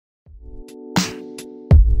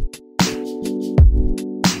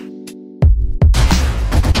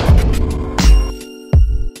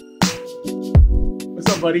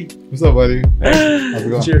buddy? What's up, buddy? How's it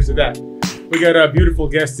going? Cheers to that. We got a beautiful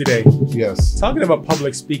guest today. Yes. Talking about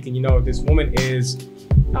public speaking, you know, this woman is,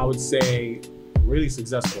 I would say, really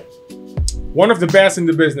successful. One of the best in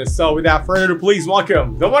the business. So without further ado, please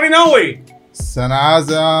welcome the one and only Sana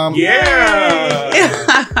Azam. Yeah.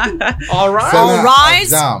 All right. Sana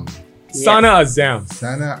rise. Azam. Sana Azam.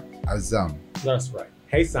 Sana Azam. That's right.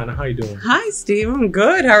 Hey, Sana, how you doing? Hi, Steve. I'm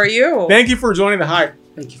good. How are you? Thank you for joining the hype.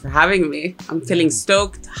 Thank you for having me. I'm feeling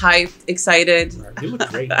stoked, hyped, excited. You look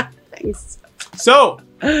great. Thanks. So,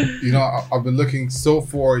 You know, I've been looking so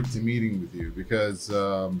forward to meeting with you because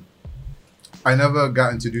I never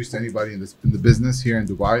got introduced to anybody in the business here in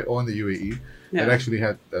Dubai or in the UAE that actually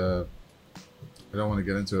had, I don't want to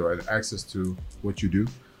get into it, right? Access to what you do,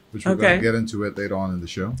 which we're going to get into it later on in the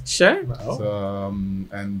show. Sure. So,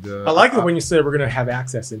 I like it when you said we're going to have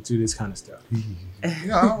access into this kind of stuff. You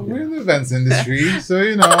know, we're in the events industry, so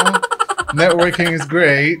you know, networking is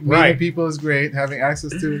great. Meeting people is great. Having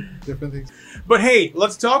access to different things. But hey,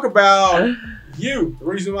 let's talk about you. The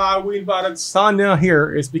reason why we invited Sana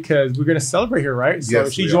here is because we're going to celebrate here, right? So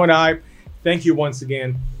Yes, she we joined Hype. Thank you once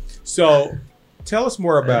again. So tell us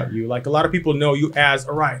more about you. Like a lot of people know you as,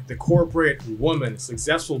 all right, the corporate woman,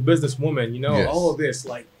 successful businesswoman, you know, Yes. all of this.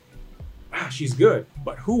 Like, wow, she's good.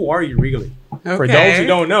 But who are you really? Okay. For those who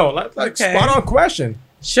don't know, like spot on question.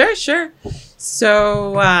 Sure.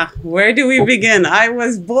 So, where do we begin? I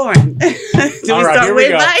was born. Do All right,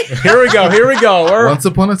 here we go. Here we go. Once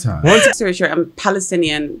upon a time. Story short, I'm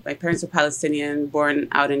Palestinian. My parents are Palestinian, born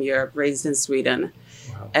out in Europe, raised in Sweden.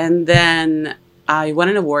 Wow. And then I won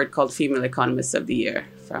an award called Female Economist of the Year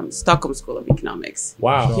from Stockholm School of Economics.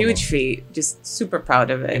 Wow. Huge feat. Just super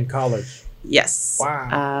proud of it. In college. Yes.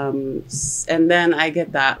 Wow. And then I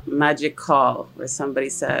get that magic call where somebody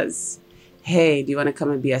says, hey, do you want to come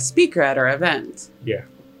and be a speaker at our event? Yeah.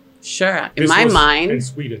 Sure. In This my was mind, in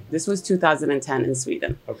Sweden. this was 2010 in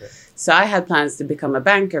Sweden. Okay. So I had plans to become a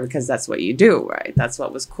banker because that's what you do, right? That's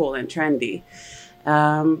what was cool and trendy.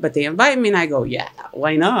 But they invite me and I go, yeah,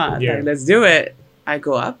 why not? Yeah. Like, let's do it. I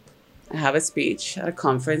go up. I have a speech at a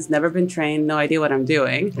conference, never been trained, no idea what I'm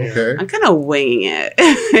doing. Okay. I'm kind of winging it.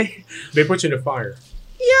 They put you in the fire.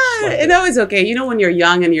 Yeah, Like and that was okay. You know, when you're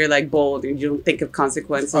young and you're like bold and you don't think of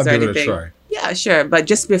consequences I'll or give it a anything. try. Yeah, sure. But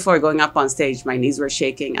just before going up on stage, my knees were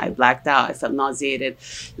shaking. I blacked out. I felt nauseated.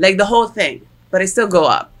 Like the whole thing. But I still go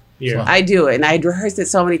up. Yeah. I do it. And I'd rehearsed it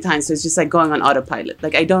so many times. So it's just like going on autopilot.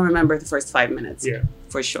 Like I don't remember the first 5 minutes. Yeah.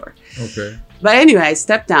 For sure. Okay. But anyway, I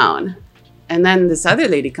stepped down. And then this other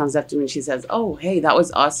lady comes up to me and she says, oh, hey, that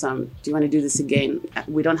was awesome. Do you want to do this again?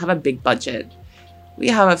 We don't have a big budget. We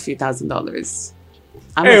have a few $1,000s.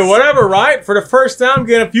 Hey, whatever, right? For the first time,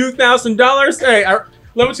 getting a few $1,000s. Hey,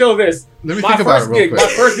 let me tell you this. Let me think about it real quick. My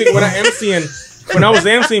first gig when I was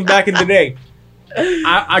emceeing back in the day,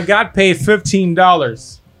 I got paid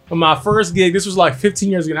 $15 for my first gig. This was like 15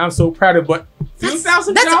 years ago. And I'm so proud of it. But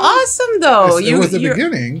 $2,000? That's awesome, though. It was the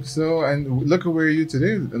beginning. So, and look at where you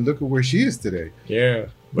today, and look at where she is today. Yeah.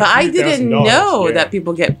 But I didn't know yeah. that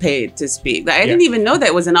people get paid to speak. Like, I didn't even know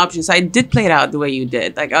that was an option. So I did play it out the way you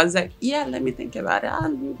did. Like I was like, yeah, let me think about it.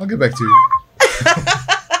 I'll get back to you.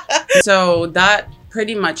 So that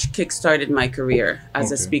pretty much kickstarted my career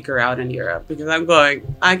as a speaker out in Europe because I'm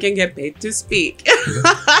going, I can get paid to speak.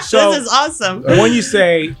 So, this is awesome. When you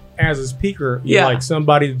say as a speaker, you Yeah. like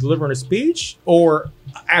somebody delivering a speech or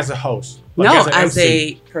as a host? Like No, an as MC?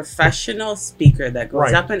 a professional speaker that goes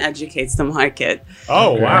Right. up and educates the market.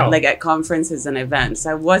 Oh, wow. Like at conferences and events.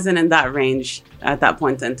 I wasn't in that range at that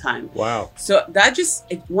point in time. Wow. So that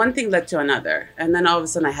one thing led to another. And then all of a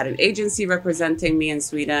sudden I had an agency representing me in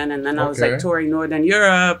Sweden. And then I was like touring Northern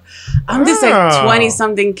Europe. I'm this like 20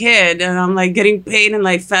 something kid. And I'm like getting paid in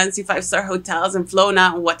like fancy 5-star hotels and flown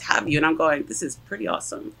out and what have you. And I'm going, this is pretty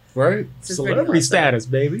awesome. Right? This is pretty Celebrity awesome. status,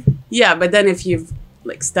 baby. Yeah, but then if you've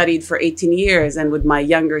like studied for 18 years and with my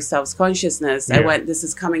younger self's consciousness, I Yeah. went, this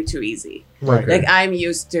is coming too easy. Right. Okay. Like I'm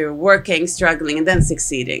used to working, struggling, and then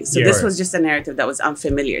succeeding. So Yeah. this Right. was just a narrative that was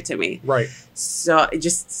unfamiliar to me. Right. So it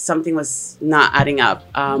just something was not adding up.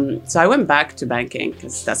 So I went back to banking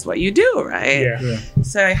because that's what you do, right? Yeah. Yeah.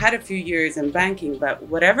 So I had a few years in banking, but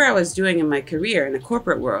whatever I was doing in my career in the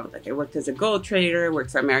corporate world, like I worked as a gold trader, worked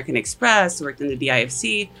for American Express, worked in the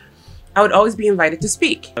DIFC, I would always be invited to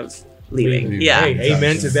speak of leaving. Yeah. Hey,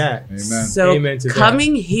 amen to that. Amen. So Amen to that.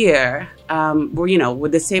 coming here,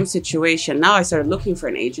 with the same situation, now I started looking for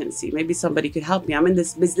an agency. Maybe somebody could help me. I'm in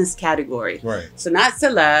this business category. Right. So not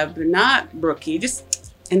celeb, not brookie,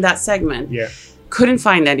 just in that segment. Yeah. Couldn't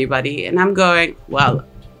find anybody. And I'm going, well,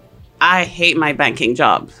 I hate my banking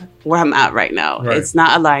job where I'm at right now. Right. It's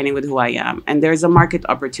not aligning with who I am. And there's a market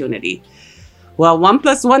opportunity. Well, 1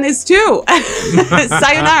 + 1 is 2.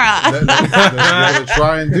 Sayonara. Let's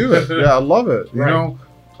try and do it. Yeah, I love it. You Right.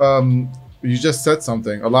 know, you just said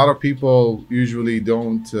something. A lot of people usually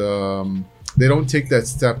don't. They don't take that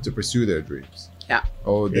step to pursue their dreams. Yeah.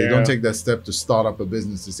 Or they don't take that step to start up a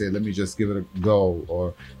business to say, let me just give it a go. Or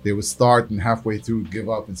they would start and halfway through give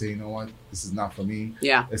up and say, you know what, this is not for me.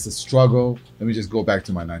 Yeah. It's a struggle. Let me just go back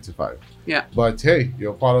to my 9 to 5. Yeah. But hey,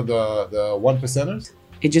 you're part of the 1%ers.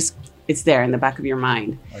 It's there in the back of your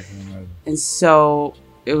mind. I can imagine. And so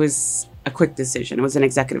it was a quick decision. It was an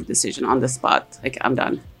executive decision on the spot. Like, I'm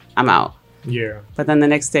done. I'm out. Yeah. But then the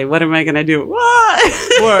next day, what am I going to do?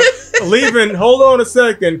 What? What? Leaving, hold on a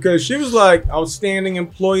second, because she was like outstanding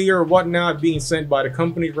employee or whatnot being sent by the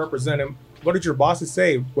company to represent him. What did your bosses say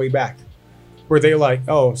way back? Were they like,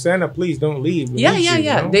 oh, Santa, please don't leave. We Yeah. need you,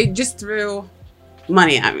 you know? They just threw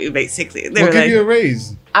money at me, basically. They We'll were give like, you a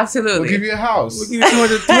raise. absolutely. We'll give you a house. We'll give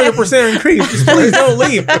you 200% increase. Just please don't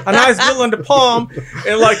leave. A nice villa in the Palm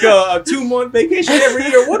and like a 2-month vacation every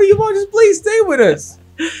year. What do you want? Just please stay with us.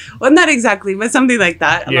 Well, not exactly, but something like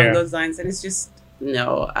that along Yeah. those lines. And it's just,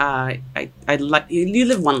 no, I like, you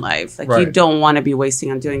live one life. Like, you Right. don't want to be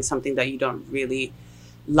wasting on doing something that you don't really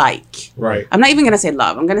like. Right. I'm not even going to say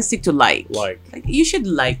love. I'm going to stick to like. Like. You should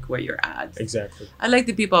like where you're at. Exactly. I like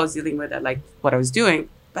the people I was dealing with. I liked what I was doing,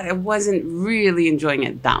 but I wasn't really enjoying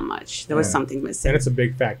it that much. There was Yeah. something missing. And it's a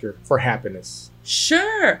big factor for happiness.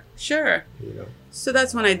 Sure. You know. So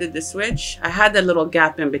that's when I did the switch. I had that little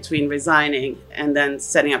gap in between resigning and then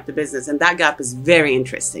setting up the business. And that gap is very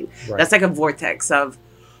interesting. Right. That's like a vortex of,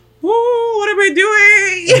 oh, what am I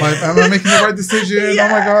doing? Am I making the right decision? Yeah.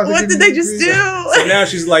 Oh my God. What did I just do? So now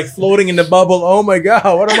she's like floating in the bubble. Oh my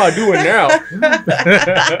God, what am I doing now?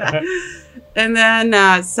 And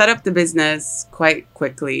then set up the business quite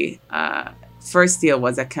quickly. First deal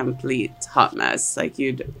was a complete hot mess. Like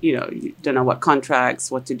you don't know what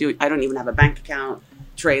contracts, what to do. I don't even have a bank account,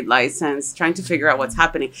 trade license, trying to figure out what's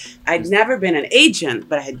happening. I'd never been an agent,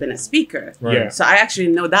 but I had been a speaker. Right. Yeah. So I actually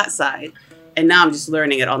know that side. And now I'm just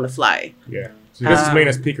learning it on the fly. Yeah. So this is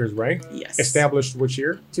Main Speakers, right? Yes. Established which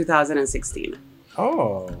year? 2016.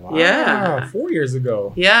 Oh, wow. Yeah. 4 years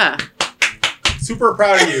ago. Yeah. Super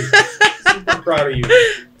proud of you. Super proud of you.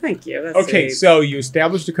 Thank you. That's Okay, sweet. so you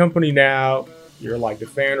established the company now. You're like the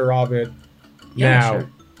founder of it. Yeah, Now, sure.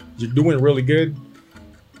 you're doing really good.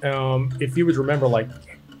 If you would remember, like,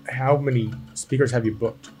 how many speakers have you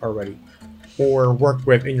booked already or worked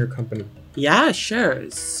with in your company? Yeah, sure.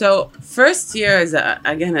 So first year is,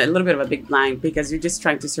 again, a little bit of a big blank because you're just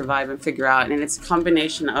trying to survive and figure out. And it's a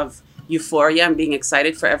combination of euphoria and being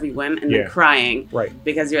excited for every win and Yeah. then crying Right.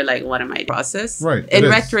 because you're like, what am I process? Right, In it is.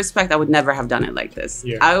 retrospect, I would never have done it like this.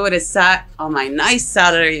 Yeah. I would have sat on my nice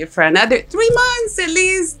salary for another 3 months at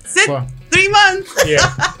least. Sit Well, 3 months.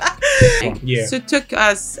 Yeah. Yeah. So it took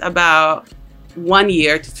us about 1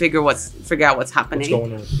 year to figure out what's What's happening.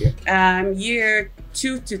 going on? Yeah. Year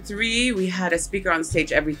 2 to 3, we had a speaker on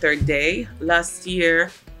stage every third day. Last year,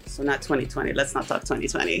 so not 2020, let's not talk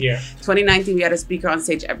 2020. Yeah. 2019, we had a speaker on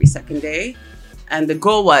stage every second day. And the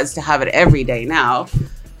goal was to have it every day now.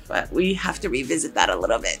 But we have to revisit that a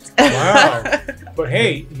little bit. Wow. But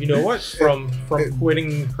hey, you know what? From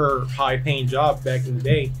quitting her high-paying job back in the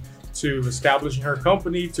day to establishing her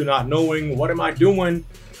company to not knowing what am I doing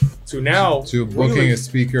to now to booking really- a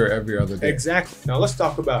speaker every other day. Exactly. Now let's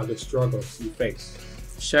talk about the struggles you face.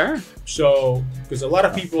 Sure. So, because a lot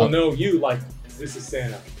of people know you like this is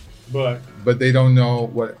Santa, but But they don't know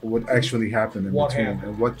what actually happened in What between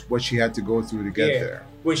happened? and what she had to go through to get Yeah. there.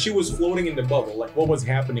 when she was floating in the bubble, like what was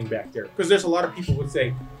happening back there? Because there's a lot of people would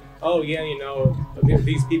say, "Oh yeah, you know,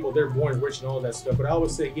 these people they're born rich and all that stuff." But I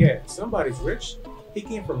always say, "Yeah, somebody's rich. He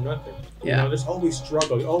came from nothing. You Yeah. know, there's always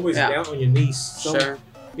struggle. You're always Yeah. down on your knees. Sure.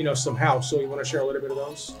 You know, somehow. So you want to share a little bit of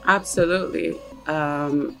those? Absolutely.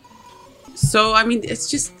 So, I mean, it's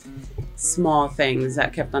just small things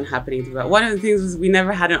that kept on happening throughout. One of the things was we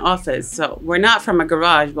never had an office. So we're not from a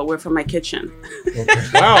garage, but we're from my kitchen.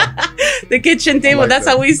 Wow. The kitchen table, like that's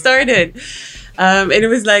that. how we started. And it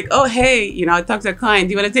was like, oh, hey, you know, I talked to a client.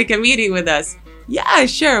 Do you want to take a meeting with us? Yeah,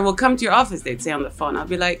 sure. We'll come to your office. They'd say on the phone. I'll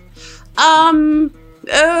be like, no,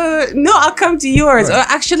 I'll come to yours. Right. Or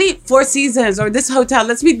actually, Four Seasons or this hotel.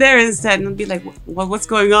 Let's meet there instead. And I'll be like, what's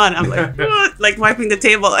going on? I'm like, what? Like wiping the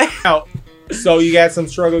table. Now, so you got some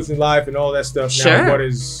struggles in life and all that stuff. Sure. Now, what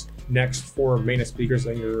is next for Main Speakers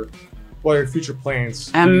and your what are future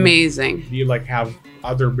plans? Amazing. Do you like have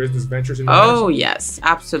other business ventures in the Oh, yes,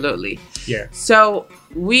 absolutely. Yeah. So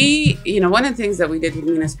we, one of the things that we did with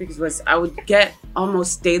Mina Speakers was I would get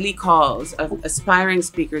almost daily calls of aspiring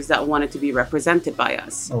speakers that wanted to be represented by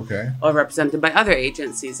us. Okay. Or represented by other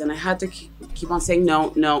agencies. And I had to keep on saying,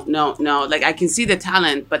 no. Like, I can see the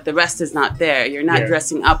talent, but the rest is not there. You're not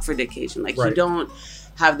dressing up for the occasion. Like, you don't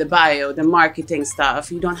have the bio, the marketing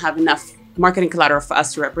stuff. You don't have enough marketing collateral for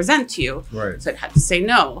us to represent you. Right. So I had to say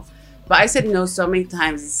no. But I said no so many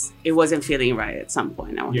times, it wasn't feeling right at some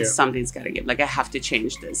point. I wanted something's got to give. Like, I have to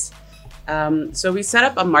change this. So we set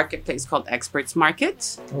up a marketplace called Experts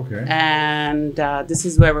Market. Okay. And this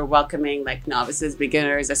is where we're welcoming like novices,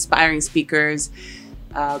 beginners, aspiring speakers,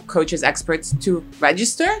 coaches, experts to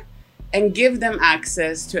register and give them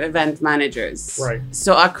access to event managers. Right.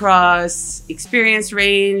 So across experience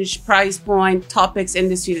range, price point, topics,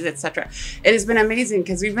 industries, etc. It has been amazing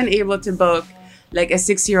because we've been able to book like a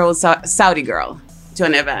 6-year-old Saudi girl to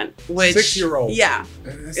an event. Which 6-year-old. Yeah.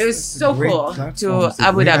 It was so cool to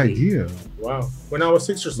Abu Dhabi. Idea. Wow. When I was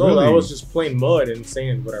 6 years old, I was just playing mud and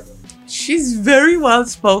saying whatever. She's very well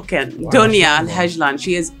spoken. Wow, Dunya Al-Hajlan.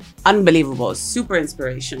 She is unbelievable, super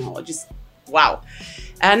inspirational. Just wow.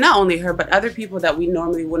 And not only her, but other people that we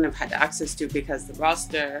normally wouldn't have had access to because the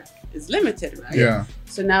roster is limited, right? Yeah.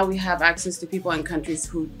 So now we have access to people in countries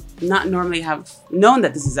who not normally have known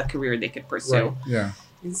that this is a career they could pursue. Right. Yeah.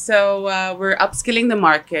 And so we're upskilling the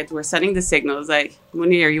market. We're sending the signals like,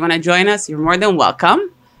 Munir, you want to join us? You're more than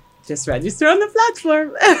welcome. Just register on the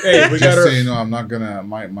platform. Hey, we got Just so you know, I'm not gonna.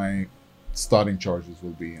 My starting charges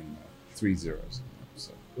will be in 3 zeros.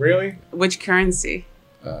 So. Really? Which currency?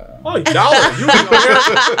 Oh, dollar.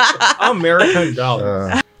 American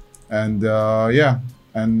dollar. And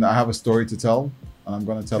I have a story to tell. And I'm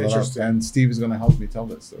gonna tell it out. And Steve is gonna help me tell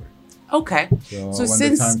that story. Okay. So So when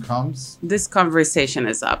since the time comes, this conversation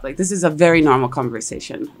is up, like this is a very normal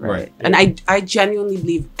conversation, right? Right. And I genuinely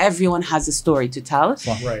believe everyone has a story to tell.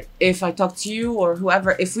 Right. If I talk to you or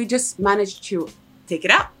whoever, if we just manage to take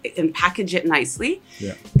it out and package it nicely,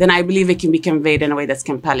 then I believe it can be conveyed in a way that's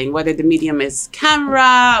compelling, whether the medium is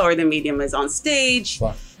camera or the medium is on stage.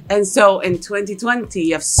 Fine. And so in 2020,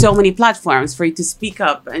 you have so many platforms for you to speak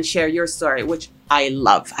up and share your story, which I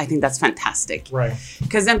love. I think that's fantastic. Right.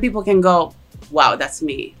 Because then people can go, wow, that's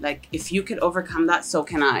me. Like, if you could overcome that, so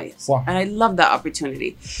can I. Wow. And I love that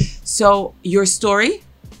opportunity. So your story,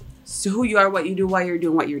 so who you are, what you do, why you're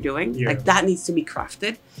doing what you're doing, like that needs to be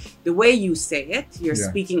crafted. The way you say it, you're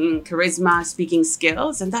speaking charisma, speaking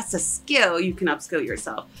skills, and that's a skill you can upskill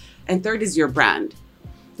yourself. And third is your brand.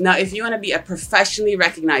 Now, if you want to be a professionally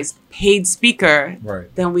recognized paid speaker,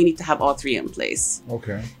 then we need to have all three in place.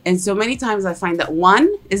 Okay. And so many times I find that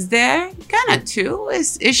one is there, kind of two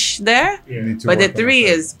is ish there, but the three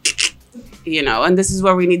is, and this is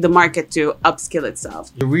where we need the market to upskill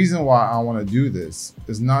itself. The reason why I want to do this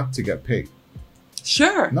is not to get paid.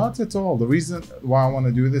 Sure. Not at all. The reason why I want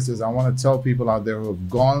to do this is I want to tell people out there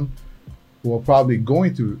who are probably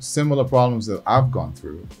going through similar problems that I've gone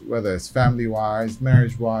through, whether it's family-wise,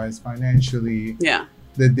 marriage-wise, financially. Yeah.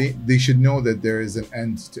 That they should know that there is an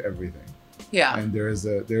end to everything. Yeah. And there is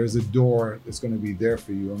a door that's going to be there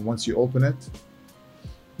for you. And once you open it,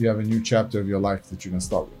 you have a new chapter of your life that you can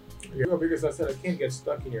start with. Yeah, because I said I can't get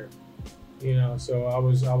stuck in here. So I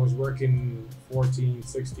was working 14,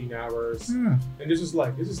 16 hours. Yeah. And this is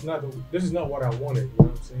not what I wanted, you know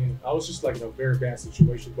what I'm saying? I was just like in a very bad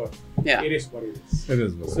situation, but it is what it is. It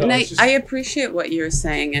is what it is. And I appreciate what you're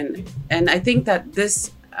saying, and I think that this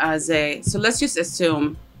so let's just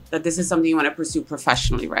assume that this is something you want to pursue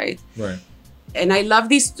professionally, right? Right. And I love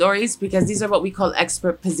these stories because these are what we call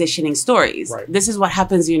expert positioning stories. Right. This is what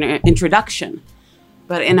happens in your introduction.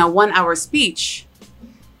 But in a 1-hour speech,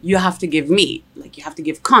 you have to give meat, like you have to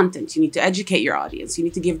give content. You need to educate your audience. You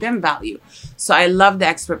need to give them value. So I love the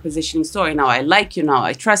expert positioning story. Now I like you, now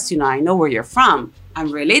I trust you, now I know where you're from.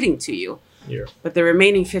 I'm relating to you. Yeah. But the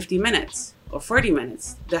remaining 50 minutes or 40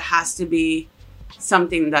 minutes, there has to be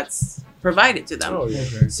something that's provided to them. Oh, yeah.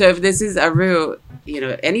 Okay. So if this is a route,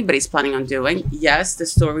 anybody's planning on doing, yes, the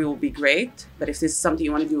story will be great. But if this is something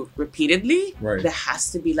you want to do repeatedly, there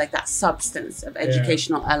has to be like that substance of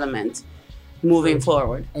educational element moving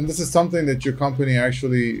forward. And this is something that your company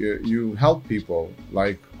actually, you help people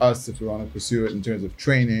like us if we want to pursue it in terms of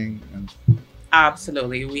training. And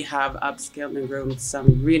Absolutely. We have upskilled and groomed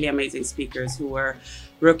some really amazing speakers who were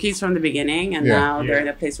rookies from the beginning, and now they're in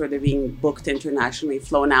a place where they're being booked internationally,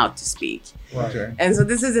 flown out to speak. Okay. And so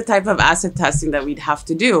this is the type of asset testing that we'd have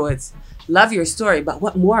to do. It's love your story, but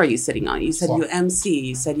what more are you sitting on? You said you MC,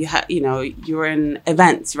 you said you were in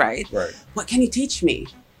events, right? Right. What can you teach me?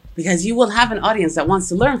 because you will have an audience that wants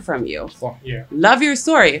to learn from you. Yeah. Love your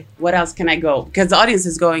story. What else can I go? Because the audience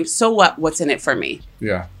is going, so what? What's in it for me?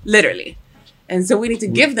 Yeah. Literally. And so we need to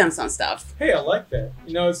give them some stuff. Hey, I like that.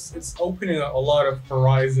 You know, it's opening a lot of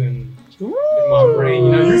horizon in my brain.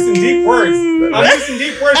 You know, using deep words. I'm using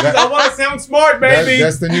deep words because I want to sound smart, baby.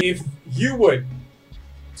 That's the new. If you would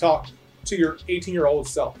talk to your 18-year-old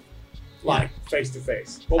self, like face to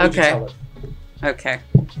face, what would you tell her? Okay.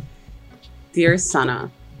 Dear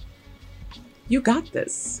Sana, you got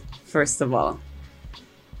this, first of all.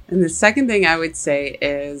 And the second thing I would say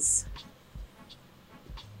is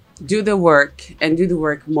do the work and do the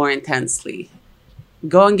work more intensely.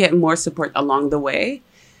 Go and get more support along the way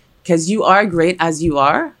because you are great as you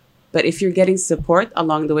are. But if you're getting support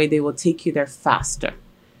along the way, they will take you there faster.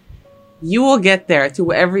 You will get there to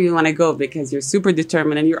wherever you want to go because you're super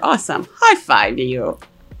determined and you're awesome. High five to you.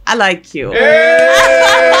 I like you. Hey!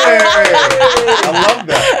 I love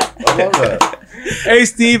that. I love that. Hey,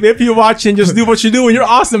 Steve, if you're watching, just do what you're doing. You're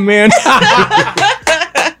awesome, man.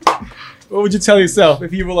 What would you tell yourself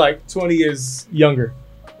if you were like 20 years younger?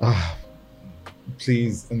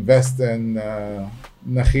 Please invest in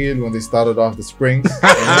Nakheel when they started off the Springs,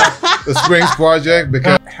 the Springs project.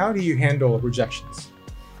 Because how do you handle rejections?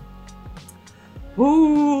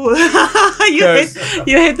 Ooh, you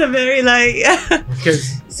hit the very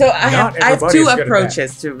Because so I have two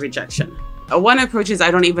approaches to rejection. One approach is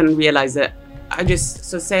I don't even realize it.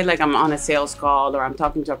 So say like I'm on a sales call or I'm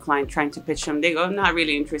talking to a client trying to pitch them. They go, I'm not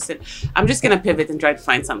really interested. I'm just going to pivot and try to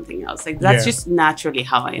find something else. Like that's just naturally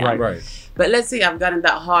how I am. Right. But let's say I've gotten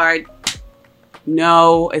that hard.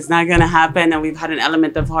 No, it's not going to happen. And we've had an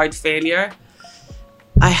element of hard failure.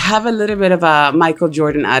 I have a little bit of a Michael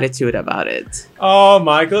Jordan attitude about it. Oh,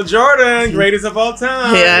 Michael Jordan, greatest of all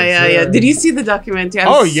time. Yeah. Did you see the documentary?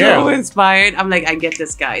 I'm so inspired. I'm like, I get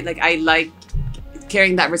this guy. Like, I like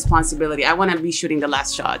carrying that responsibility. I want to be shooting the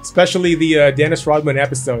last shot. Especially the Dennis Rodman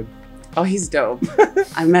episode. Oh, he's dope.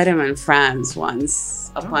 I met him in France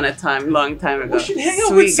once upon a time, long time ago. We should hang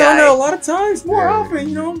out with Sana a lot of times, more often,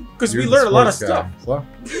 you know, because we learn a lot of stuff.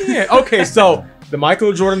 Yeah. Okay, so the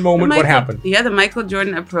Michael Jordan moment, what happened? Yeah, the Michael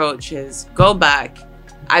Jordan approach is go back.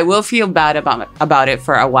 I will feel bad about it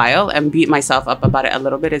for a while and beat myself up about it a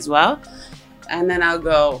little bit as well. And then I'll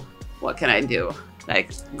go, what can I do?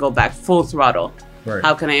 Like, go back full throttle. Right.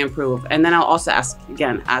 How can I improve? And then I'll also ask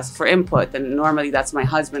for input. And normally that's my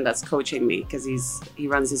husband that's coaching me because he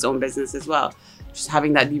runs his own business as well. Just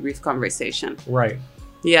having that debrief conversation. Right.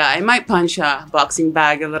 Yeah, I might punch a boxing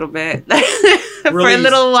bag a little bit for a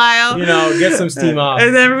little while. You know, get some steam off.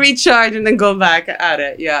 And then recharge and then go back at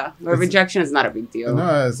it. Yeah. But rejection is not a big deal.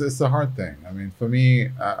 No, it's a hard thing. I mean, for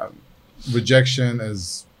me, rejection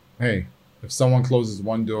is, hey, if someone closes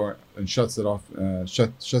one door and shuts it off,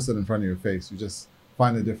 shuts it in front of your face, you just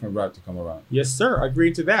find a different route to come around. Yes, sir. I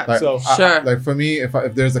agree to that. Like, so sure. Like for me, if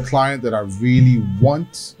there's a client that I really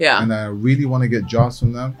want, and I really want to get jobs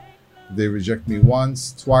from them, they reject me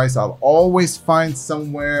once, twice, I'll always find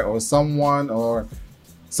somewhere or someone or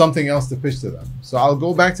something else to pitch to them. So I'll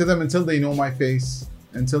go back to them until they know my face,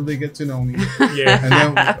 until they get to know me. Yeah.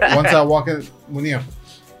 And then once I walk in, Munir,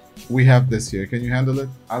 we have this here. Can you handle it?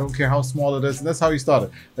 I don't care how small it is. And that's how you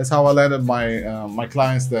started. That's how I landed my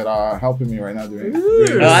clients that are helping me right now during this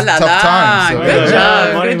tough time. So, Good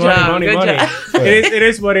job. Money. It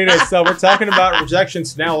is what it is. So we're talking about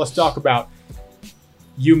rejections now. Let's talk about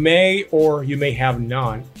you may or you may have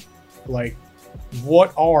none. Like,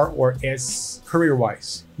 what are or is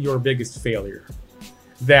career-wise your biggest failure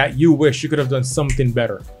that you wish you could have done something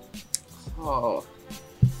better? Oh.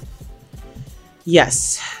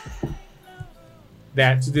 Yes.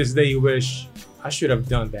 That to this day you wish I should have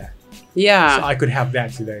done that. Yeah. So I could have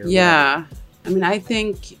that today. Yeah. I mean, I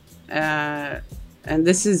think, and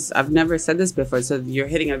this is, I've never said this before, so you're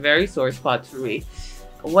hitting a very sore spot for me.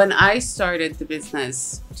 When I started the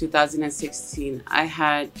business, 2016, I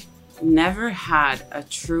had never had a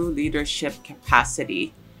true leadership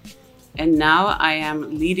capacity. And now I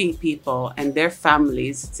am leading people and their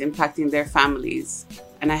families. It's impacting their families.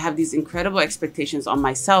 And I have these incredible expectations on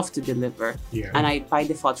myself to deliver. Yeah. And I, by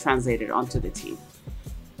default, translate it onto the team.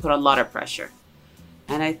 Put a lot of pressure.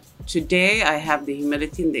 And today I have the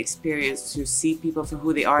humility and the experience to see people for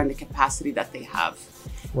who they are and the capacity that they have.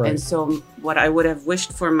 Right. And so what I would have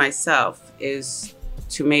wished for myself is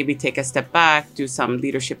to maybe take a step back, do some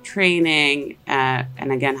leadership training,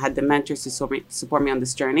 and again, had the mentors to support me on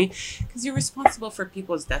this journey, because you're responsible for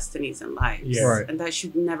people's destinies and lives. Yeah. Right. And that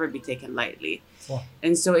should never be taken lightly. Wow.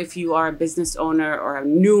 And so if you are a business owner or a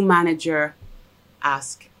new manager,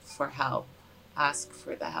 ask for help. Ask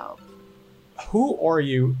for the help. Who are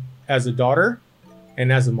you as a daughter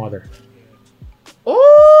and as a mother?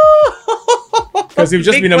 Oh, Because you've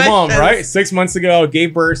just big been a mom, questions. right? 6 months ago,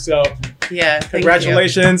 gave birth. So Yeah, thank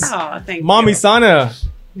congratulations. You. Oh, thank Mommy you. Sana.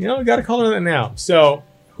 You know, you got to call her that now. So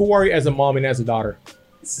who are you as a mom and as a daughter?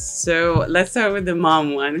 So let's start with the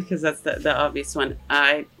mom one because that's the obvious one.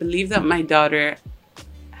 I believe that my daughter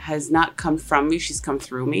has not come from me; she's come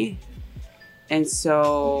through me, and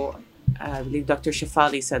so I believe Dr.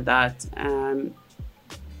 Shafali said that.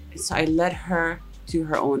 So I let her do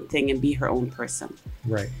her own thing and be her own person,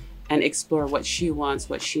 Right. and explore what she wants,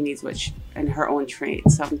 what she needs, and her own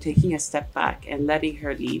traits. So I'm taking a step back and letting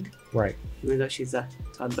her lead, Right. even though she's a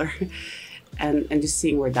toddler. And just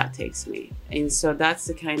seeing where that takes me. And so that's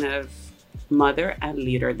the kind of mother and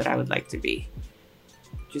leader that I would like to be.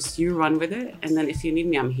 Just you run with it, and then if you need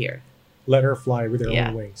me, I'm here. Let her fly with her Yeah,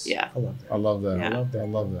 own wings. yeah. I love that. I love that. Yeah. I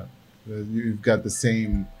love that. You've got the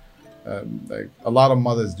same, like a lot of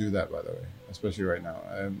mothers do that, by the way, especially right now.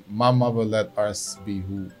 My mother let us be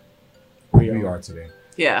who we are today.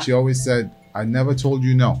 Yeah. She always said, "I never told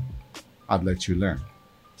you no. I'd let you learn."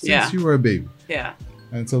 Since Yeah. you were a baby. Yeah.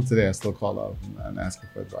 Until today, I still call out and ask her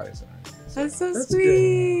for advice. That's so That's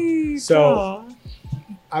sweet. So- Aw.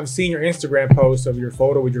 I've seen your Instagram post of your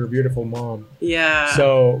photo with your beautiful mom. Yeah.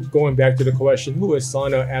 So going back to the question, who is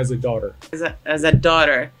Sana as a daughter? As a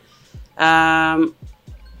daughter,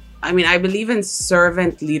 I mean, I believe in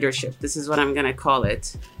servant leadership. This is what I'm gonna call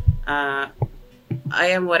it. I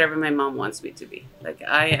am whatever my mom wants me to be. Like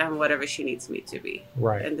I am whatever she needs me to be.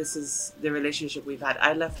 Right. And this is the relationship we've had.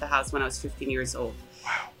 I left the house when I was 15 years old.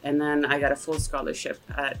 Wow. And then I got a full scholarship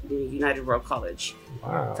at the United World College.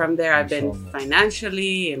 Wow. From there, I've been Mashallah.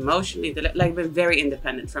 financially, emotionally, like been very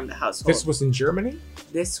independent from the household. This was in Germany?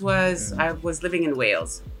 This was, I was living in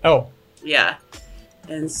Wales. Oh, Yeah.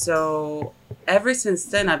 And so ever since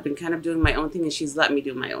then, I've been kind of doing my own thing and she's let me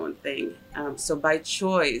do my own thing. So by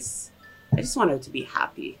choice, I just want her to be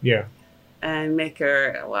happy yeah. and make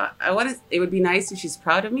her, well, it would be nice if she's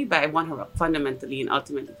proud of me, but I want her fundamentally and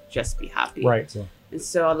ultimately to just be happy. Right. And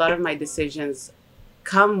so a lot of my decisions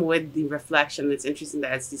come with the reflection. It's interesting to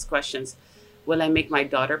ask these questions. Will I make my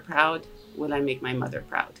daughter proud? Will I make my mother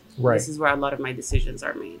proud? Right. This is where a lot of my decisions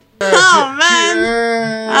are made. Oh,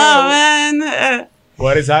 man. Oh, man.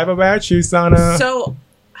 What is hype about you, Sana? So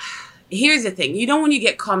here's the thing. You know when you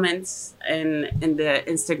get comments in the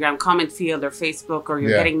Instagram comment field or Facebook or you're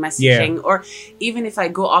Yeah. getting messaging or even if I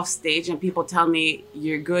go off stage and people tell me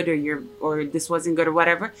you're good or this wasn't good or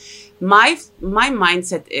whatever, my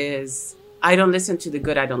mindset is I don't listen to the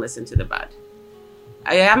good, I don't listen to the bad.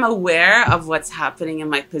 I am aware of what's happening in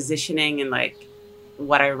my positioning and like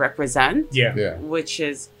what I represent, yeah. Yeah. which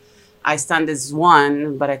is I stand as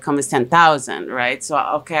one, but I come as 10,000, right? So,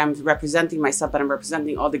 okay, I'm representing myself, but I'm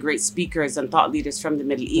representing all the great speakers and thought leaders from the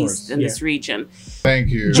Middle East and yeah. this region. Thank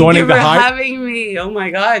you. Joining Thank you the for hype. having me. Oh my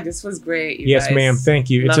God, this was great. You Yes, guys. ma'am. Thank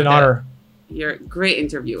you. It's Loved an it. honor. You're great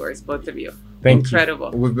interviewers, both of you. Thank Incredible.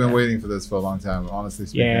 We've been waiting for this for a long time, honestly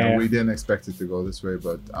speaking. Yeah. And we didn't expect it to go this way,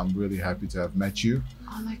 but I'm really happy to have met you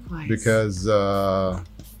Oh, likewise. because,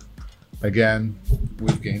 again,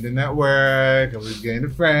 we've gained a network and we've gained a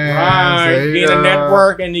friend. Right. Being a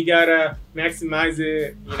network and you gotta maximize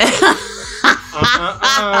it. You know,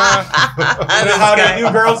 you know how they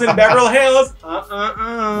do girls in Beverly Hills.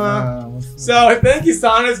 So thank you,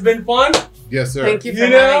 Sana. It's been fun. Yes, sir. Thank you for You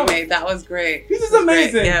know? having me. That was great. This is It was great.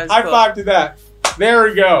 amazing. Yeah, it was High cool. five to that. There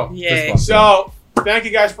we go. Yay. Fist So thank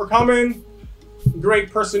you guys for coming.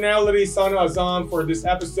 Great personality, Sana Azam, for this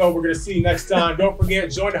episode. We're gonna see you next time. Don't forget,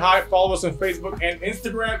 join the hype, follow us on Facebook and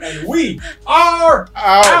Instagram, and we are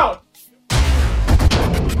Out. out.